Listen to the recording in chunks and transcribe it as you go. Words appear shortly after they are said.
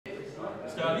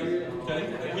Scotty,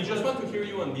 we just want to hear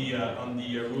you on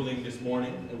the ruling this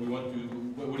morning, and we want to.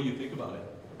 What do you think about it?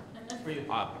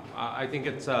 I think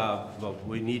it's well,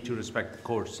 we need to respect the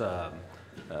court's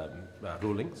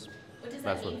rulings. What does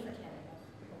that mean for Canada?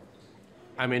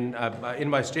 I mean, in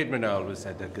my statement, I always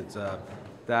said that it's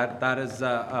that is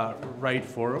a right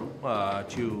forum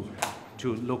to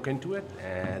look into it,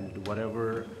 and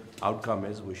whatever outcome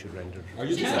is, we should render. Are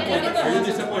you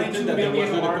disappointed that there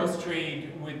wasn't arms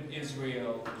trade with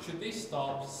Israel? Should they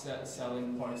stop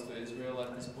selling parts to Israel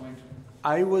at this point?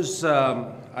 I was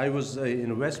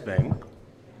in West Bank,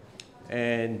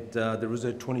 and there was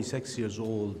a 26 years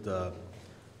old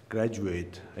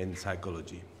graduate in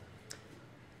psychology,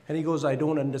 and he goes, "I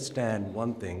don't understand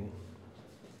one thing.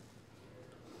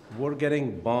 We're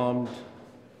getting bombed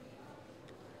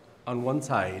on one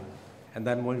side, and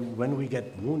then when we get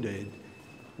wounded,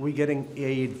 we're getting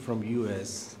aid from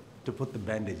US to put the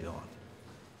bandage on.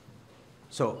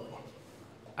 So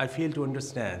I fail to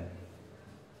understand.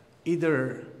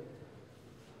 Either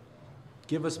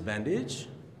give us bandage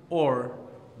or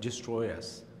destroy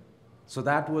us." So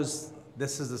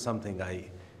this is something I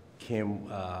came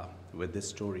with this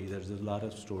story. There's a lot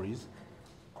of stories.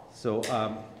 So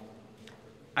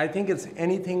I think it's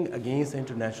anything against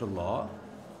international law.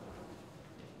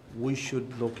 We should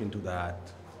look into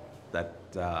that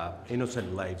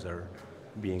innocent lives are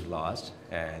being lost,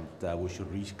 and we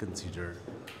should reconsider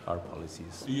our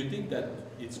policies. Do you think that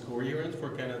it's coherent for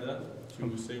Canada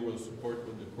to say we'll support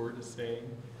what the court is saying,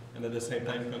 and at the same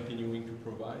time continuing to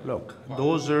provide? Look,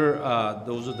 those are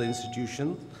the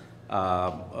institutions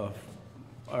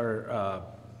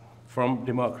from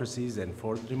democracies and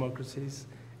for democracies,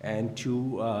 and to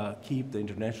keep the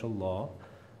international law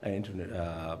and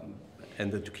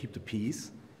to keep the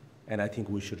peace. And I think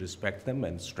we should respect them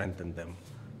and strengthen them,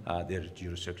 their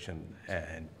jurisdiction,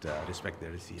 and respect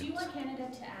their decisions. Do you want Canada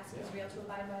to ask Israel to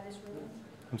abide by this ruling?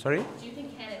 I'm sorry? Do you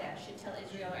think Canada should tell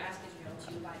Israel or ask Israel to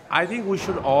abide by this? I think we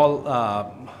should all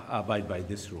abide by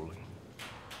this ruling.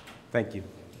 Thank you.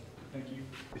 Thank you.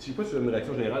 Je ne sais pas si vous avez une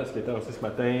réaction générale à ce qui a été annoncé ce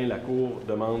matin. La Cour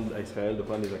demande à Israël de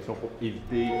prendre des actions pour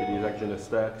éviter que des actes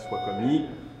génocidaires soient commis.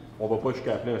 On ne va pas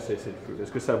jusqu'à appeler un cessez-le-feu.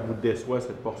 Est-ce que ça vous déçoit,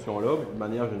 cette portion-là? De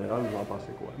manière générale, vous en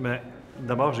pensez quoi? Bien,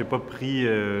 d'abord, je n'ai pas pris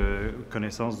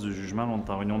connaissance du jugement. On est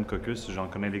en réunion de caucus. J'en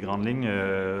connais les grandes lignes.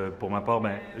 Pour ma part,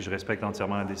 ben, je respecte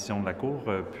entièrement la décision de la Cour.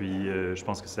 Puis, je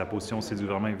pense que c'est la position aussi du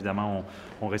gouvernement. Évidemment,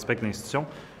 on respecte l'institution.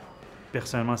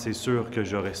 Personnellement, c'est sûr que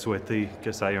j'aurais souhaité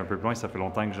que ça aille un peu plus loin. Ça fait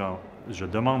longtemps que je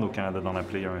demande au Canada d'en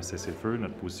appeler un cessez-le-feu.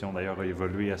 Notre position, d'ailleurs, a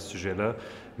évolué à ce sujet-là.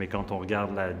 Mais quand on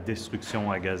regarde la destruction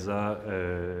à Gaza,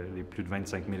 les plus de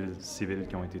 25 000 civils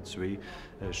qui ont été tués,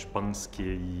 je pense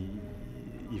qu'il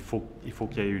faut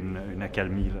qu'il y ait une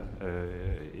accalmie, là.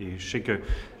 Et je sais que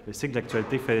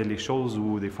l'actualité fait les choses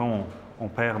où, des fois, on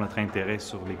perd notre intérêt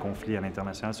sur les conflits à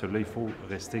l'international. Celui-là, il faut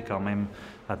rester quand même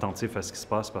attentif à ce qui se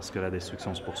passe parce que la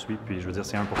destruction se poursuit. Puis, je veux dire,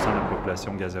 c'est 1% de la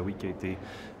population gazaoui qui a été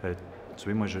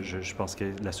tuée. Moi, je pense que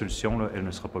la solution, là, elle ne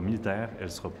sera pas militaire,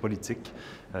 elle sera politique.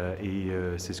 Et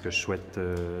c'est ce que je souhaite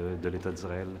de l'État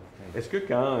d'Israël. Est-ce que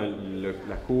quand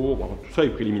la Cour, bon, tout ça est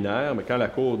préliminaire, mais quand la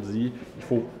Cour dit qu'il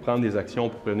faut prendre des actions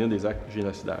pour prévenir des actes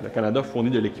génocidaires, le Canada fournit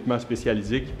de l'équipement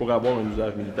spécialisé qui pourrait avoir un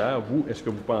usage militaire. Vous, est-ce que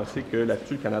vous pensez que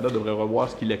là-dessus, le Canada devrait revoir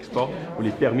ce qu'il exporte ou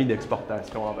les permis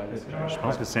d'exportation envers Israël? Je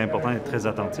pense que c'est important d'être très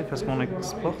attentif parce qu'on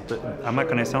exporte. À ma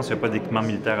connaissance, il n'y a pas d'équipement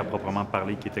militaire à proprement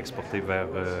parler qui est exporté vers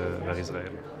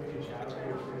Israël.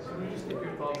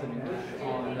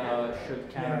 Should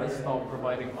Canada stop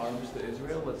providing arms to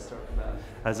Israel? Let's start with that.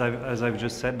 As I've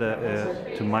just said,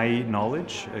 to my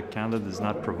knowledge, Canada does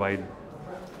not provide,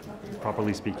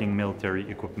 properly speaking, military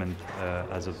equipment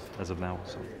as of now.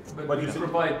 So. But you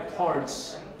provide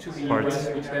parts to the US,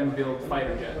 which then build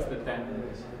fighter jets that then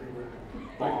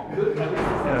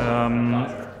bomb.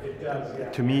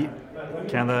 To me,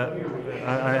 Canada,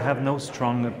 I have no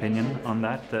strong opinion on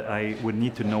that. I would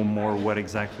need to know more what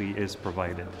exactly is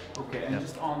provided. Okay, and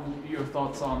just on your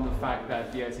thoughts on the fact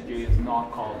that the ICJ is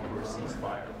not calling for a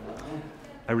ceasefire.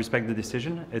 I respect the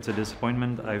decision. It's a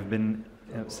disappointment. I've been,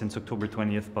 since October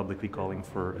 20th, publicly calling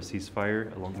for a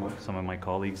ceasefire along with some of my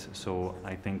colleagues. So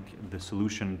I think the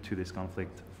solution to this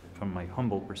conflict, from my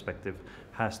humble perspective,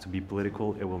 has to be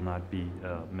political. It will not be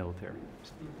military.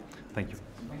 So, thank you.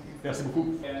 Merci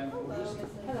beaucoup. And just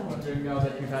wondering now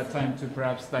that you've had time to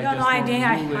perhaps digest No, I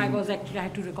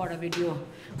had to record a video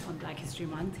on Black History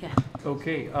Month, yeah.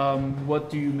 Okay,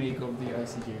 what do you make of the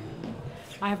ICJ?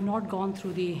 I have not gone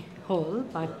through the whole,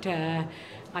 but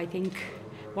I think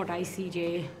what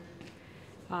ICJ,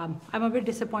 I'm a bit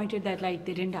disappointed that they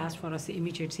didn't ask for an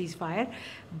immediate ceasefire,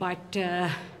 but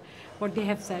what they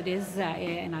have said is,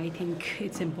 and I think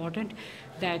it's important,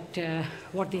 that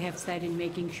what they have said in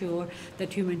making sure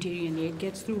that humanitarian aid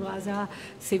gets through Gaza,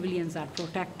 civilians are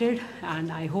protected,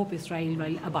 and I hope Israel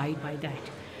will abide by that.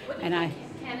 What do you think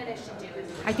Canada should do?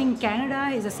 I think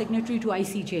Canada is a signatory to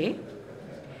ICJ.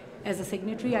 As a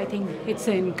signatory, I think it's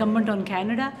incumbent on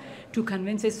Canada to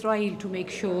convince Israel to make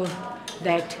sure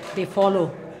that they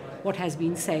follow what has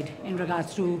been said in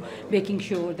regards to making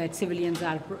sure that civilians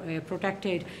are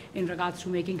protected, in regards to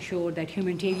making sure that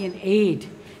humanitarian aid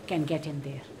can get in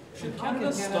there. Should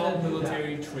Canada stop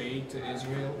military trade to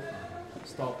Israel?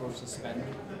 Stop or suspend?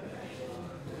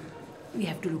 We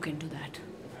have to look into that.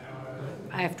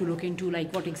 I have to look into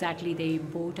like what exactly they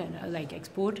import and like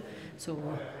export. So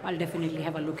I'll definitely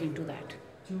have a look into that.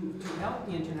 To help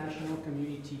the international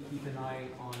community keep an eye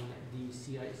on the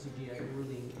CGI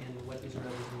ruling and what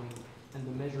Israel is doing and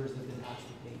the measures that it has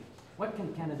to take, what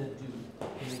can Canada do to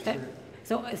make sure?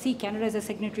 So see, Canada is a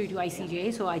signatory to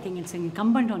ICJ, so I think it's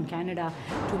incumbent on Canada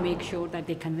to make sure that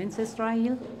they convince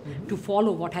Israel to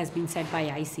follow what has been said by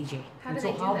ICJ. How do And they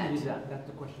so do how that? do you do that? That's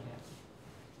the question.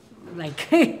 Like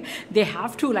they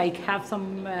have to like have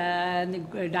some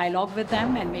dialogue with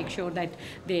them and make sure that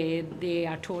they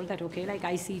are told that okay, like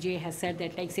ICJ has said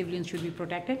that like civilians should be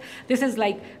protected. This is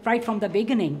like right from the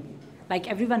beginning. Like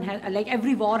everyone has, like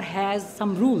every war has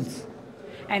some rules,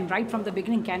 and right from the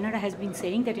beginning, Canada has been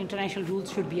saying that international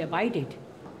rules should be abided.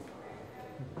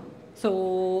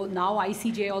 So now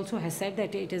ICJ also has said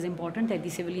that it is important that the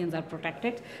civilians are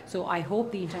protected. So I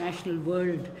hope the international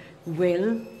world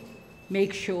will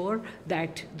make sure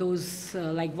that those,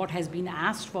 like what has been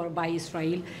asked for by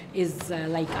Israel is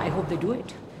like, I hope they do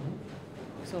it.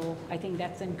 So I think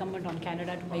that's incumbent on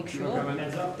Canada to make sure.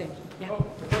 That, yeah.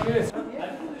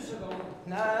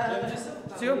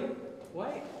 Oui.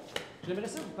 J'aimerais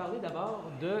ça vous parler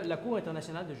d'abord de la Cour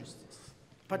internationale de justice.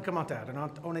 Pas de commentaire.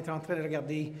 On est en train de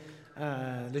regarder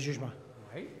le jugement.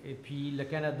 Oui. Et puis le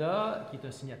Canada, qui est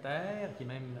un signataire, qui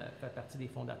même fait partie des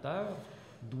fondateurs,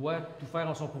 doit tout faire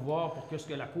en son pouvoir pour que ce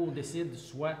que la Cour décide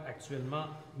soit actuellement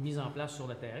mis en place sur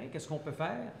le terrain. Qu'est-ce qu'on peut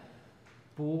faire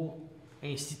pour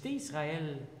inciter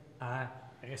Israël à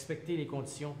respecter les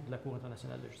conditions de la Cour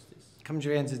internationale de justice? Comme je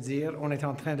viens de dire, on est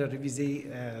en train de réviser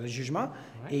le jugement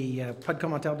et pas de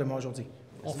commentaire de moi aujourd'hui.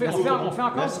 On fait encore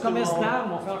du commerce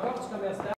d'armes,